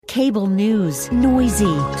Cable news,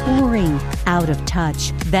 noisy, boring, out of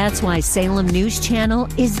touch. That's why Salem News Channel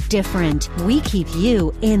is different. We keep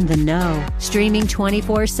you in the know. Streaming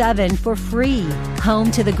 24/7 for free.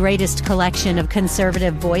 Home to the greatest collection of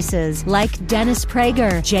conservative voices like Dennis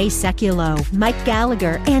Prager, Jay Sekulow, Mike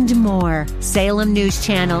Gallagher, and more. Salem News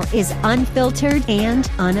Channel is unfiltered and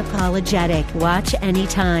unapologetic. Watch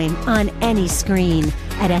anytime, on any screen,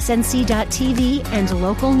 at snc.tv and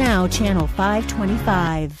Local Now Channel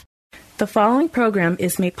 525. The following program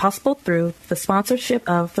is made possible through the sponsorship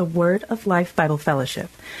of the Word of Life Bible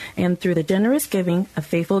Fellowship and through the generous giving of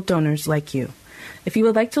faithful donors like you. If you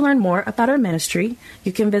would like to learn more about our ministry,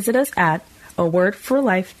 you can visit us at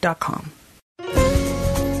awordforlife.com.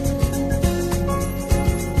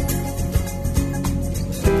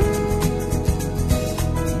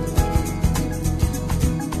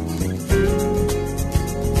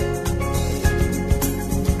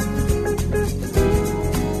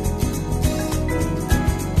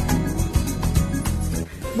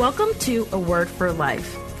 Welcome to A Word for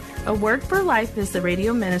Life. A Word for Life is the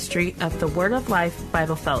radio ministry of the Word of Life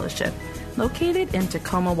Bible Fellowship, located in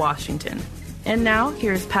Tacoma, Washington. And now,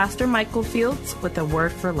 here's Pastor Michael Fields with A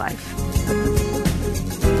Word for Life.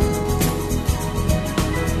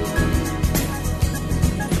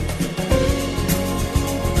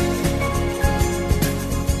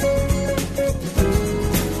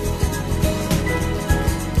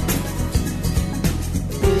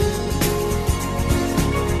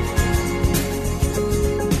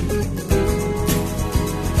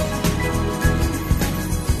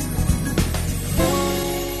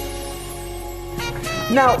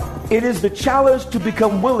 Now, it is the challenge to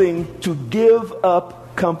become willing to give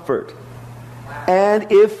up comfort, and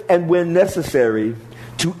if and when necessary,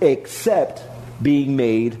 to accept being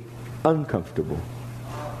made uncomfortable.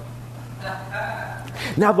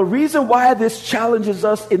 Now, the reason why this challenges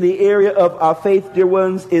us in the area of our faith, dear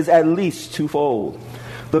ones, is at least twofold.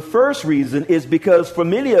 The first reason is because for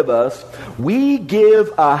many of us, we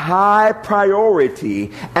give a high priority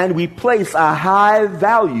and we place a high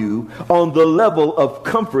value on the level of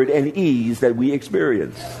comfort and ease that we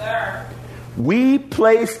experience. Yes, we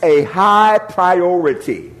place a high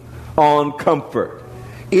priority on comfort.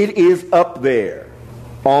 It is up there.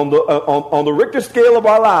 On the Richter scale of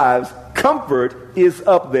our lives, comfort is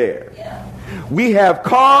up there. Yeah. We have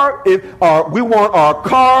we want our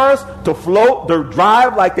cars to float, to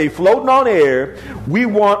drive like they floating on air. We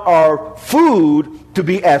want our food to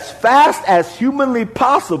be as fast as humanly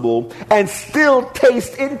possible and still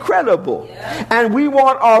taste incredible. Yeah. And we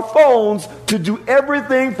want our phones to do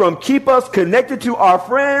everything from keep us connected to our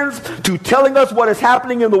friends, to telling us what is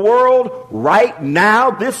happening in the world right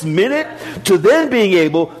now, this minute, to then being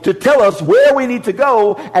able to tell us where we need to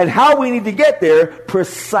go and how we need to get there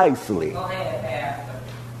precisely. Go ahead.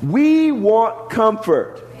 We want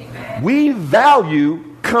comfort. Amen. We value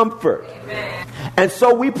comfort. Amen. And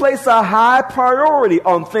so we place a high priority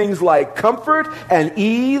on things like comfort and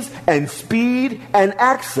ease and speed and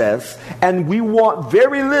access. And we want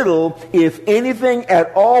very little, if anything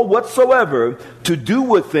at all whatsoever, to do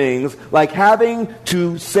with things like having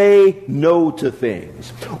to say no to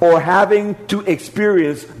things, or having to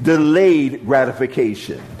experience delayed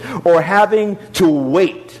gratification, or having to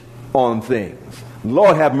wait on things.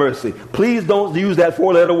 Lord have mercy. Please don't use that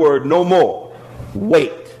four-letter word no more.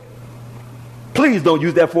 Wait. Please don't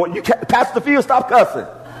use that Pastor Field, stop cussing.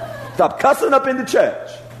 Stop cussing up in the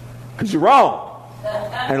church. Because you're wrong.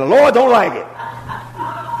 And the Lord don't like it.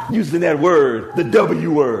 Using that word, the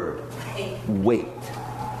W word. Wait.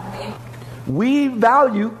 We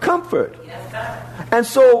value comfort. And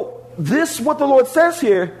so what the Lord says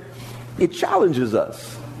here, it challenges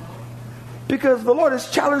us. Because the Lord is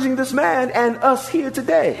challenging this man and us here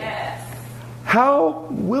today. Yes. How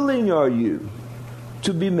willing are you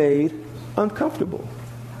to be made uncomfortable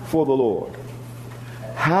for the Lord?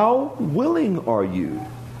 How willing are you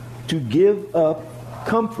to give up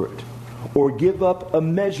comfort or give up a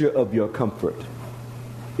measure of your comfort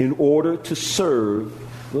in order to serve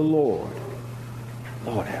the Lord?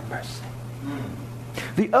 Lord have mercy.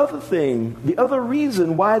 The other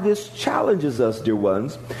reason why this challenges us, dear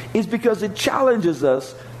ones, is because it challenges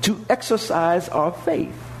us to exercise our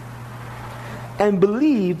faith and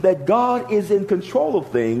believe that God is in control of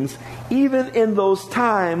things, even in those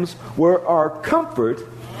times where our comfort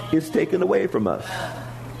is taken away from us.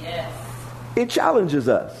 Yes. It challenges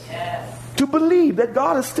us to believe that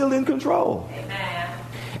God is still in control. Amen.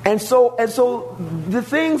 And so the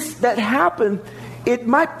things that happen, it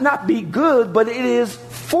might not be good, but it is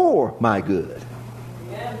for my good.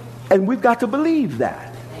 Yeah. And we've got to believe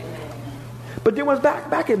that. Amen. But there was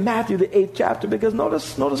back in Matthew, the 8th chapter, because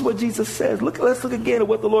notice what Jesus says. Let's look again at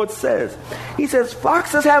what the Lord says. He says,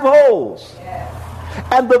 foxes have holes,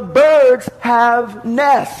 and the birds have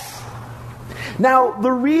nests. Now,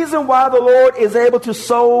 the reason why the Lord is able to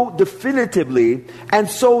so definitively and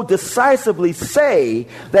so decisively say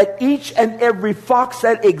that each and every fox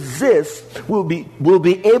that exists will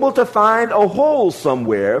be able to find a hole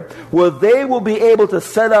somewhere where they will be able to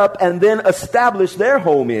set up and then establish their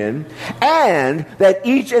home in, and that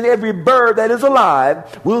each and every bird that is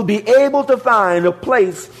alive will be able to find a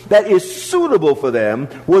place that is suitable for them,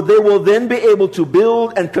 where they will then be able to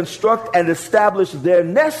build and construct and establish their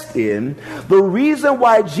nest in. The reason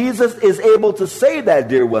why Jesus is able to say that,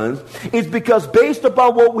 dear ones, is because based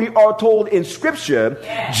upon what we are told in Scripture,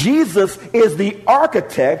 Jesus is the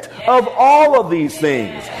architect of all of these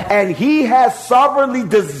things. And he has sovereignly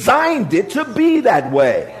designed it to be that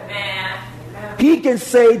way. He can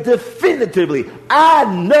say definitively, I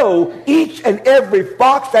know each and every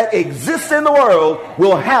fox that exists in the world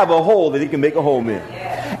will have a hole that he can make a home in.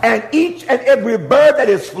 And each and every bird that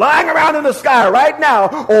is flying around in the sky right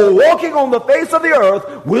now or walking on the face of the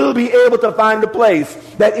earth will be able to find a place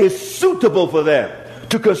that is suitable for them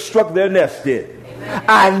to construct their nest in.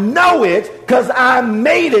 I know it because I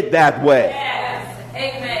made it that way. Yes.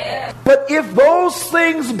 Amen. But if those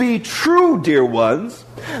things be true, dear ones,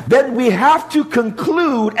 then we have to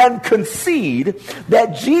conclude and concede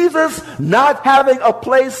that Jesus not having a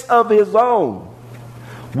place of his own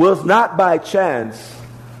was not by chance,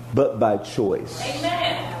 but by choice.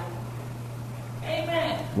 Amen.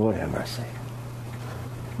 Amen. Lord have mercy.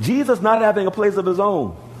 Jesus not having a place of his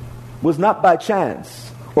own was not by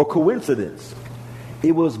chance or coincidence.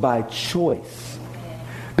 It was by choice.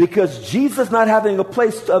 Because Jesus not having a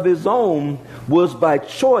place of his own was by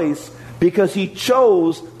choice, because he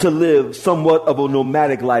chose to live somewhat of a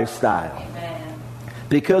nomadic lifestyle. Amen.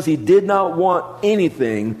 Because he did not want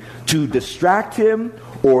anything to distract him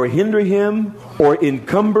or hinder him or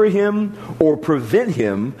encumber him or prevent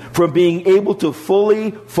him from being able to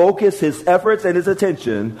fully focus his efforts and his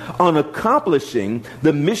attention on accomplishing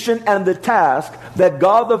the mission and the task that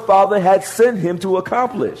God the Father had sent him to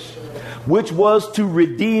accomplish, which was to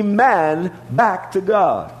redeem man back to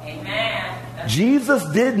God. Amen. Jesus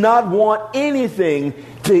did not want anything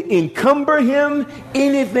to encumber him,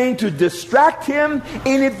 anything to distract him,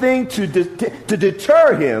 anything to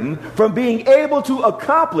deter him from being able to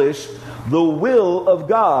accomplish the will of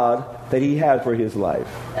God that he had for his life.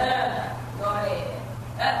 Go ahead.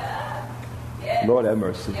 Yes. Lord have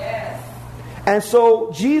mercy. Yes. And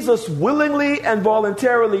so Jesus willingly and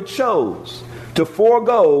voluntarily chose to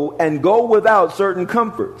forego and go without certain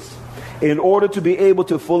comforts in order to be able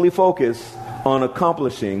to fully focus on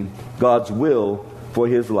accomplishing God's will for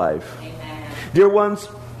his life. Amen. Dear ones,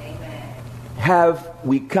 Amen. have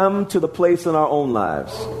we come to the place in our own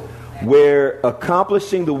lives where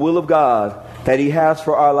accomplishing the will of God that he has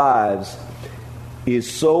for our lives is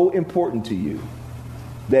so important to you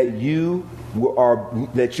that you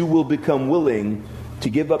will become willing to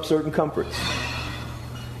give up certain comforts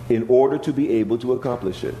in order to be able to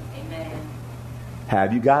accomplish it? Amen.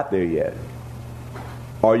 Have you got there yet?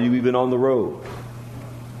 Are you even on the road?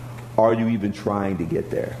 Are you even trying to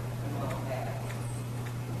get there?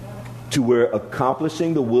 To where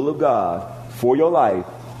accomplishing the will of God for your life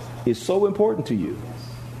is so important to you.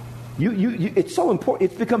 It's so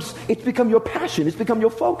important. It's become your passion. It's become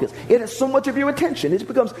your focus. It has so much of your attention. It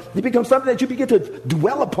becomes something that you begin to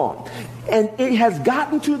dwell upon. And it has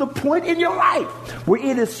gotten to the point in your life where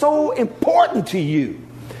it is so important to you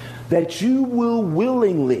that you will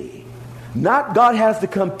willingly, not God has to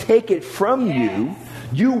come take it from you,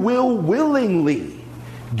 you will willingly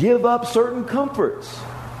give up certain comforts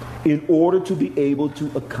in order to be able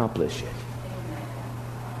to accomplish it.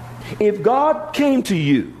 If God came to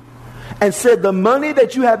you and said the money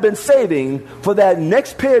that you have been saving for that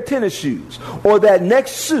next pair of tennis shoes or that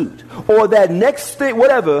next suit or that next thing,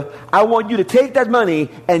 whatever, I want you to take that money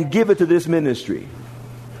and give it to this ministry,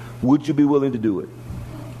 would you be willing to do it?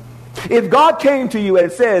 If God came to you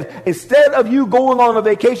and said, instead of you going on a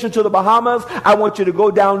vacation to the Bahamas, I want you to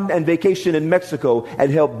go down and vacation in Mexico and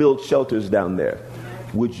help build shelters down there,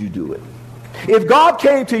 would you do it? If God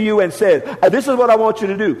came to you and said, this is what I want you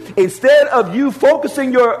to do, instead of you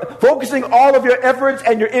focusing all of your efforts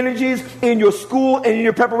and your energies in your school and in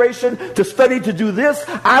your preparation to study to do this,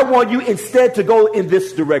 I want you instead to go in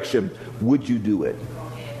this direction, would you do it?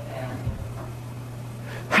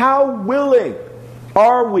 How willing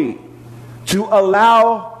are we to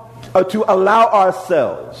allow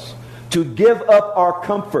ourselves to give up our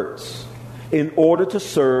comforts in order to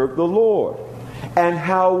serve the Lord? And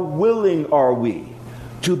how willing are we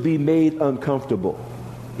to be made uncomfortable,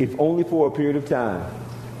 if only for a period of time,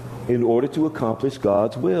 in order to accomplish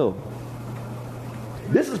God's will?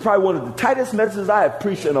 This is probably one of the tightest messages I have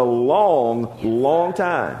preached in a long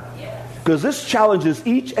time. Because this challenges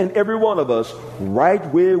each and every one of us right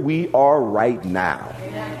where we are right now.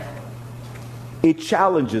 It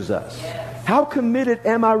challenges us. How committed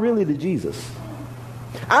am I really to Jesus?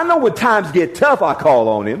 I know when times get tough, I call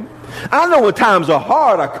on him. I know when times are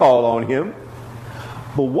hard, I call on him.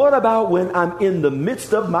 But what about when I'm in the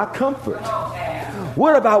midst of my comfort?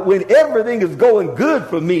 What about when everything is going good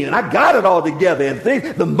for me and I got it all together and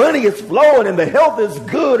the money is flowing and the health is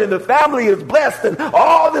good and the family is blessed and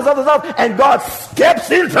all this other stuff, and God steps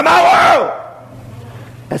into my world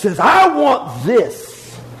and says, I want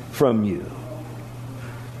this from you.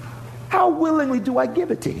 How willingly do I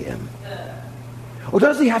give it to him? Or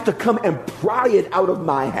does he have to come and pry it out of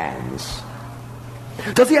my hands?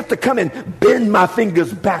 Does he have to come and bend my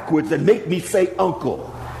fingers backwards and make me say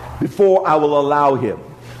uncle before I will allow him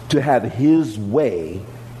to have his way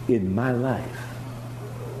in my life?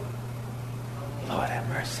 Lord have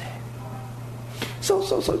mercy.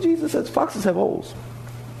 So Jesus says, foxes have holes,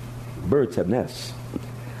 birds have nests.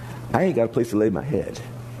 I ain't got a place to lay my head.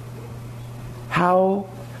 Are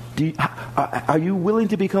you willing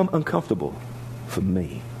to become uncomfortable for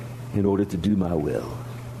me in order to do my will?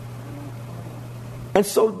 And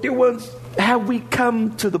so, dear ones, have we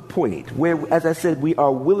come to the point where, as I said, we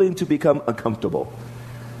are willing to become uncomfortable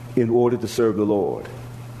in order to serve the Lord?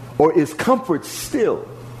 Or is comfort still,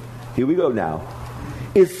 here we go now,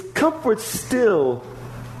 is comfort still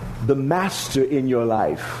the master in your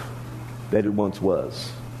life that it once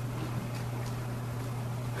was?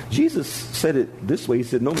 Jesus said it this way. He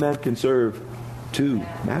said, no man can serve two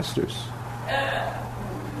masters.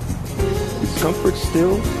 Is comfort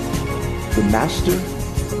still the master,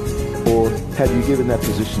 or have you given that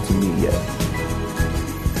position to me yet?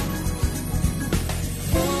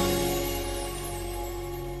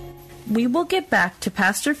 We will get back to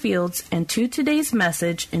Pastor Fields and to today's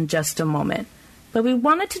message in just a moment. But we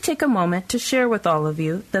wanted to take a moment to share with all of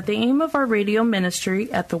you that the aim of our radio ministry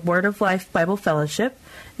at the Word of Life Bible Fellowship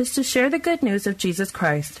is to share the good news of Jesus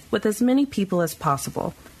Christ with as many people as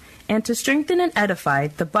possible, and to strengthen and edify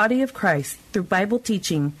the body of Christ through Bible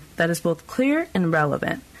teaching that is both clear and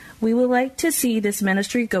relevant. We would like to see this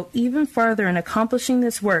ministry go even farther in accomplishing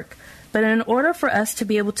this work, but in order for us to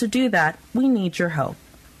be able to do that, we need your help.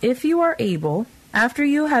 If you are able, after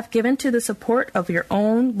you have given to the support of your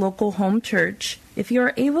own local home church, if you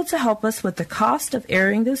are able to help us with the cost of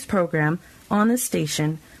airing this program on this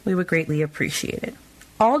station, we would greatly appreciate it.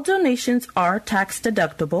 All donations are tax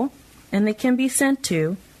deductible, and they can be sent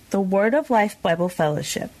to the Word of Life Bible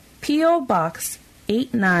Fellowship, P.O. Box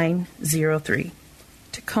 8903,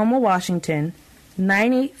 Tacoma, Washington,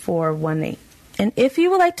 98418. And if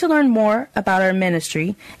you would like to learn more about our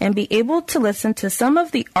ministry and be able to listen to some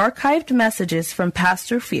of the archived messages from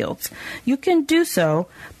Pastor Fields, you can do so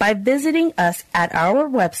by visiting us at our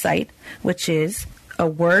website, which is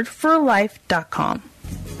awordforlife.com.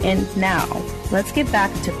 And now, let's get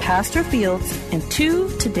back to Pastor Fields and to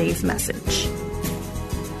today's message.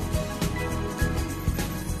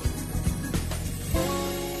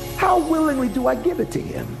 How willingly do I give it to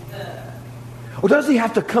him? Or does he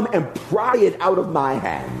have to come and pry it out of my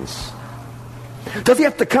hands? Does he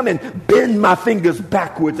have to come and bend my fingers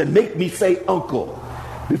backwards and make me say uncle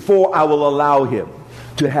before I will allow him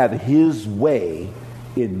to have his way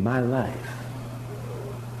in my life?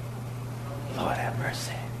 Lord have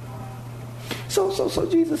mercy. So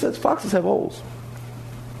Jesus says, foxes have holes,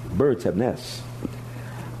 birds have nests.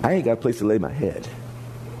 I ain't got a place to lay my head.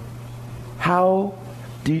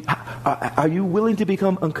 Are you willing to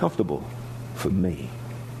become uncomfortable for me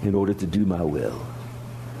in order to do my will?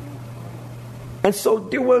 And so,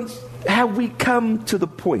 dear ones, have we come to the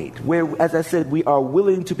point where, as I said, we are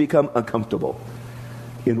willing to become uncomfortable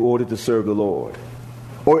in order to serve the Lord?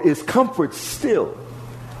 Or is comfort still,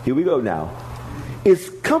 here we go now,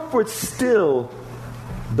 is comfort still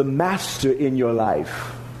the master in your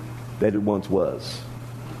life that it once was?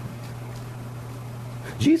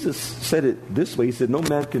 Jesus said it this way. He said, no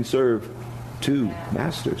man can serve two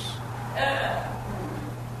masters.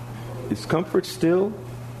 Is comfort still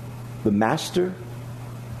the master,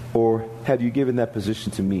 or have you given that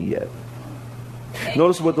position to me yet?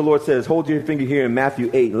 Notice what the Lord says. Hold your finger here in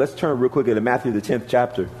Matthew 8. Let's turn real quick to Matthew the 10th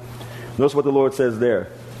chapter. Notice what the Lord says there.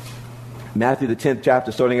 Matthew the 10th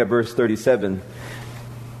chapter, starting at verse 37.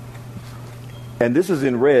 And this is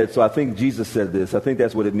in red, so I think Jesus said this. I think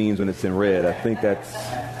that's what it means when it's in red. I think that's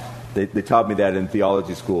They taught me that in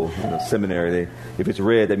theology school, seminary. If it's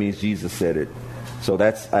red, that means Jesus said it. So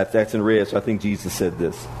that's in red, so I think Jesus said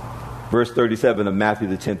this. Verse 37 of Matthew,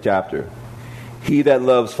 the 10th chapter. He that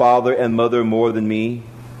loves father and mother more than me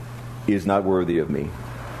is not worthy of me.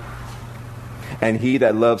 And he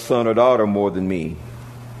that loves son or daughter more than me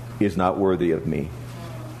is not worthy of me.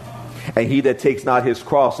 And he that takes not his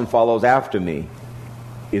cross and follows after me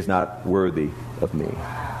is not worthy of me.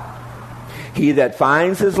 He that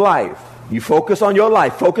finds his life, you focus on your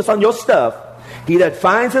life, focus on your stuff. He that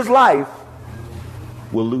finds his life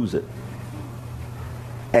will lose it.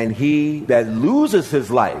 And he that loses his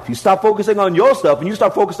life, you stop focusing on your stuff and you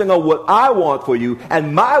start focusing on what I want for you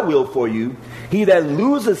and my will for you. He that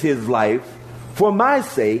loses his life for my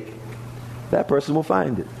sake, that person will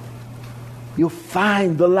find it. You'll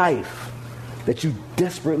find the life that you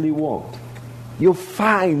desperately want. You'll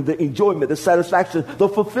find the enjoyment, the satisfaction, the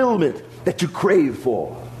fulfillment that you crave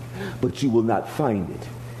for. But you will not find it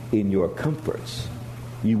in your comforts.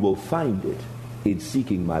 You will find it in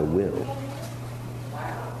seeking my will.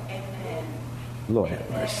 Wow. Amen. Lord have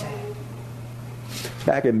mercy.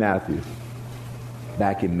 Back in Matthew,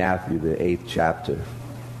 the 8th chapter,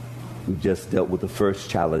 we've just dealt with the first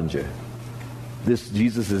challenger.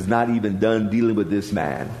 Jesus is not even done dealing with this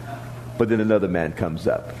man, but then another man comes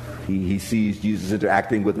up. He sees Jesus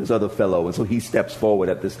interacting with his other fellow, and so he steps forward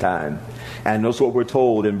at this time. And that's what we're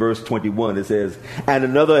told in verse 21. It says, and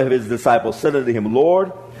another of his disciples said unto him,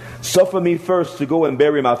 Lord, suffer me first to go and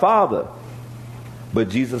bury my father. But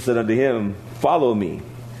Jesus said unto him, follow me,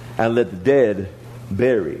 and let the dead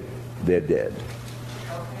bury their dead.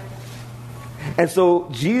 And so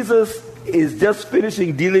Jesus is just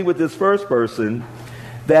finishing dealing with this first person,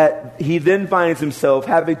 that he then finds himself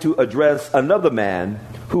having to address another man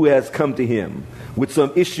who has come to him with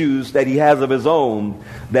some issues that he has of his own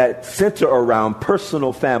that center around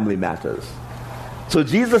personal family matters. So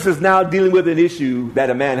Jesus is now dealing with an issue that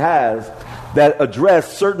a man has that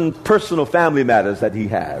address certain personal family matters that he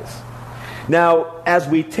has. Now, as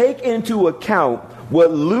we take into account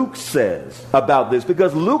what Luke says about this,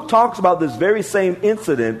 because Luke talks about this very same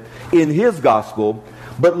incident in his gospel,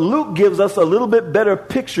 but Luke gives us a little bit better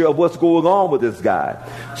picture of what's going on with this guy.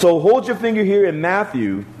 So hold your finger here in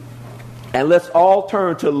Matthew, and let's all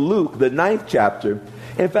turn to Luke, the 9th chapter.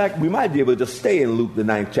 In fact, we might be able to just stay in Luke, the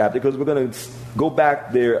 9th chapter, because we're going to go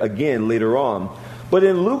back there again later on. But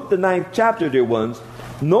in Luke, the 9th chapter, dear ones,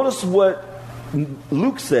 notice what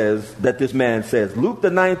Luke says that this man says. Luke, the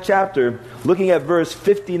 9th chapter, looking at verse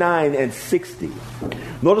 59 and 60.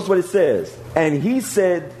 Notice what it says. And he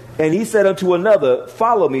said unto another,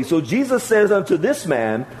 follow me. So Jesus says unto this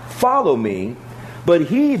man, follow me. But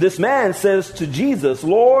this man says to Jesus,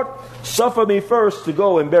 Lord, suffer me first to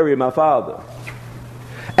go and bury my father.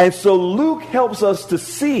 And so Luke helps us to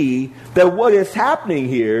see that what is happening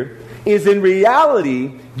here is in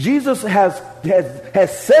reality, Jesus has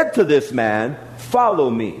said to this man, follow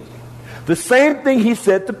me. The same thing he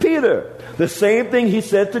said to Peter. The same thing he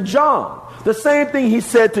said to John. The same thing he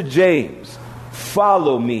said to James.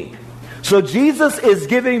 Follow me. So Jesus is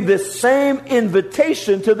giving this same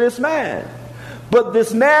invitation to this man. But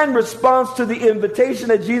this man responds to the invitation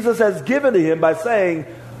that Jesus has given to him by saying,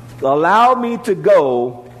 allow me to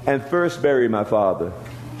go and first bury my father.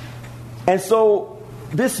 And so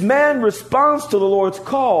this man responds to the Lord's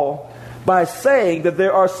call by saying that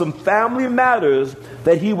there are some family matters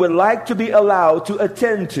that he would like to be allowed to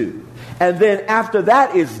attend to. And then after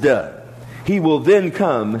that is done, he will then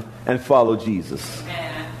come and follow Jesus.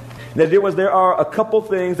 Now, there are a couple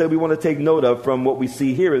things that we want to take note of from what we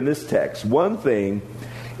see here in this text. One thing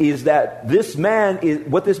is that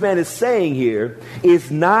what this man is saying here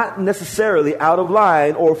is not necessarily out of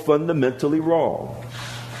line or fundamentally wrong.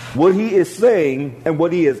 What he is saying and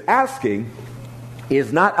what he is asking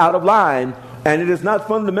is not out of line, and it is not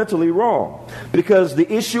fundamentally wrong, because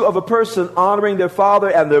the issue of a person honoring their father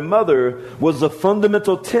and their mother was a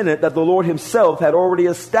fundamental tenet that the Lord himself had already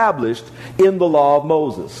established in the law of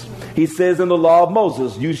Moses. He says in the law of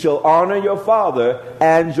Moses, you shall honor your father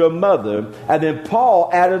and your mother. And then Paul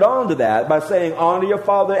added on to that by saying, honor your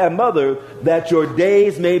father and mother, that your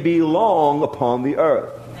days may be long upon the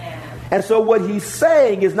earth. And so what he's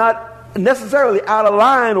saying is not necessarily out of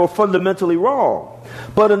line or fundamentally wrong.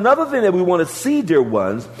 But another thing that we want to see, dear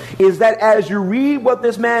ones, is that as you read what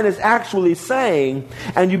this man is actually saying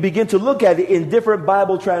and you begin to look at it in different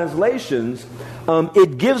Bible translations,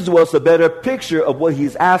 it gives to us a better picture of what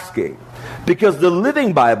he's asking. Because the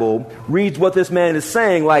Living Bible reads what this man is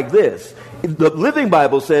saying like this. The Living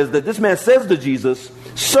Bible says that this man says to Jesus,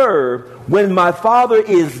 Sir, when my father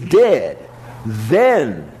is dead,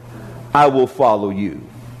 then I will follow you.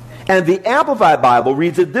 And the Amplified Bible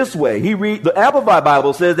reads it this way. The Amplified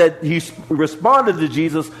Bible says that he responded to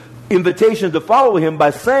Jesus' invitation to follow him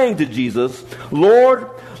by saying to Jesus, Lord,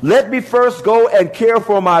 let me first go and care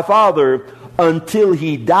for my father until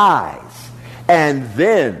he dies, and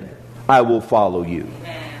then I will follow you.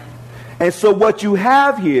 And so what you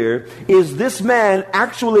have here is this man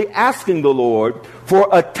actually asking the Lord for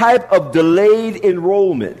a type of delayed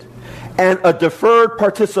enrollment and a deferred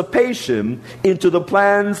participation into the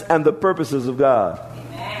plans and the purposes of God.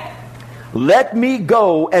 Amen. Let me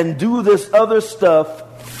go and do this other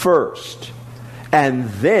stuff first, and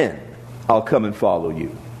then I'll come and follow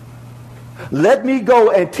you. Let me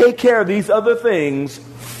go and take care of these other things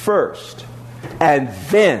first, and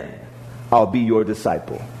then I'll be your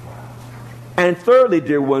disciple. And thirdly,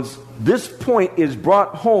 dear ones, this point is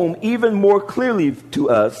brought home even more clearly to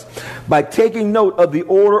us by taking note of the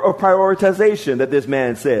order of prioritization that this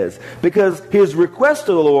man says. Because his request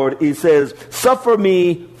to the Lord, he says, suffer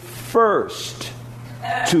me first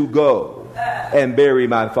to go and bury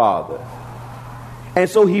my father. And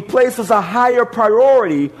so he places a higher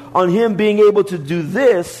priority on him being able to do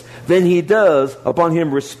this than he does upon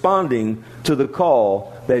him responding to the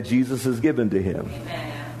call that Jesus has given to him. Amen.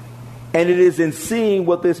 And it is in seeing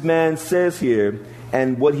what this man says here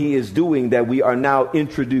and what he is doing that we are now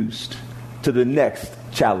introduced to the next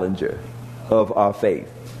challenger of our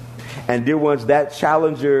faith. And dear ones, that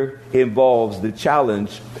challenger involves the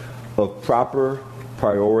challenge of proper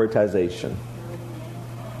prioritization.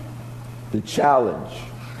 The challenge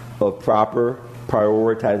of proper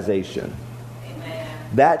prioritization. Amen.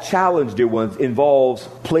 That challenge, dear ones, involves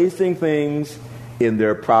placing things in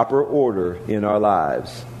their proper order in our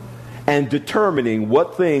lives and determining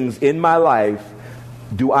what things in my life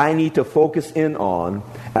do I need to focus in on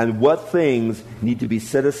and what things need to be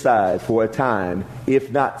set aside for a time,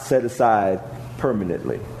 if not set aside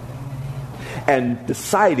permanently. And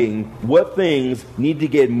deciding what things need to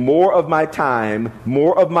get more of my time,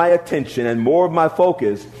 more of my attention, and more of my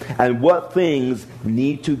focus, and what things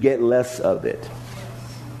need to get less of it.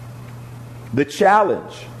 The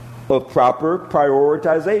challenge of proper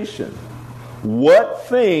prioritization. What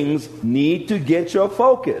things need to get your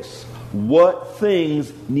focus? What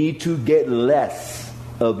things need to get less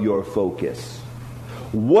of your focus?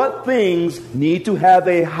 What things need to have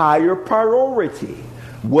a higher priority?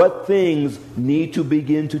 What things need to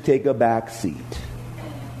begin to take a back seat?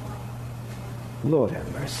 Lord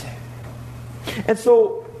have mercy. And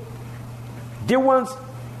so, dear ones,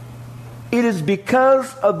 it is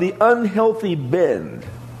because of the unhealthy bend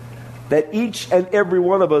that each and every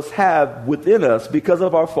one of us have within us because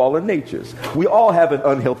of our fallen natures. We all have an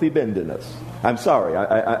unhealthy bend in us. I'm sorry.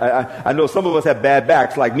 I know some of us have bad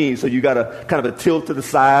backs like me, so you got a kind of a tilt to the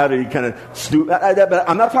side or you kind of stoop. But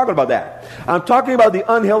I'm not talking about that. I'm talking about the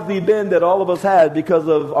unhealthy bend that all of us had because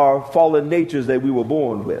of our fallen natures that we were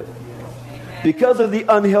born with. Because of the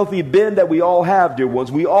unhealthy bend that we all have, dear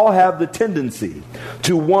ones, we all have the tendency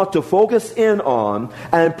to want to focus in on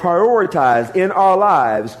and prioritize in our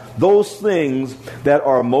lives those things that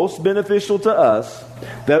are most beneficial to us,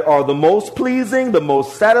 that are the most pleasing, the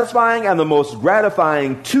most satisfying, and the most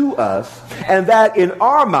gratifying to us, and that in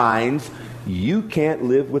our minds, you can't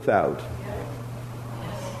live without.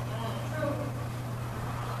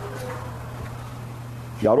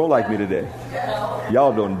 Y'all don't like me today.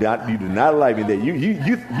 Y'all do not like me today.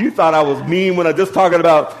 You thought I was mean when I just talking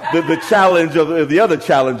about the challenge of the other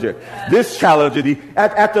challenger. This challenger,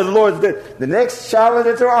 after the Lord's the next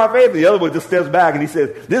challenger to our faith, the other one just steps back and he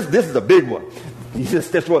says, this is a big one. He just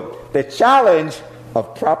steps forward. The challenge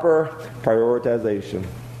of proper prioritization.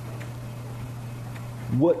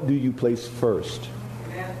 What do you place first?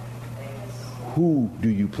 Who do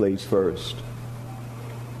you place first?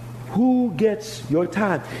 Who gets your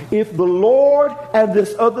time? If the Lord and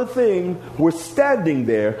this other thing were standing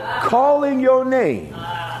there calling your name,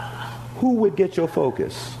 who would get your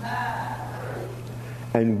focus?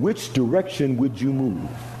 And which direction would you move?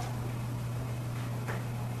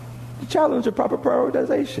 The challenge of proper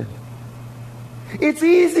prioritization. It's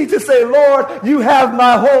easy to say, Lord, you have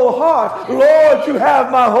my whole heart. Lord, you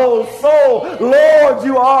have my whole soul. Lord,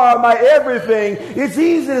 you are my everything. It's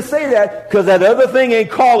easy to say that because that other thing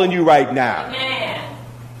ain't calling you right now. Amen.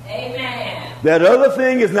 Amen. That other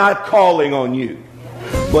thing is not calling on you.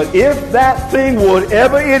 But if that thing,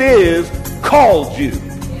 whatever it is, called you,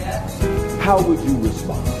 how would you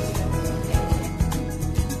respond?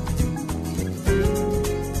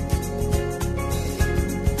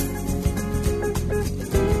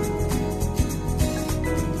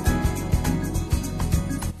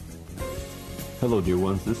 Hello, dear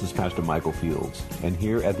ones. This is Pastor Michael Fields, and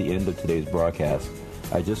here at the end of today's broadcast,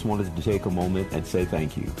 I just wanted to take a moment and say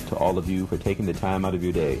thank you to all of you for taking the time out of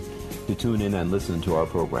your day to tune in and listen to our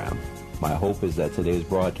program. My hope is that today's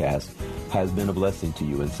broadcast has been a blessing to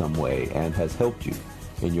you in some way and has helped you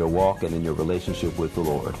in your walk and in your relationship with the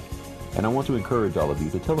Lord. And I want to encourage all of you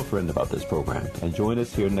to tell a friend about this program and join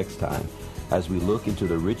us here next time as we look into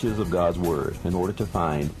the riches of God's Word in order to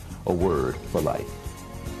find a word for life.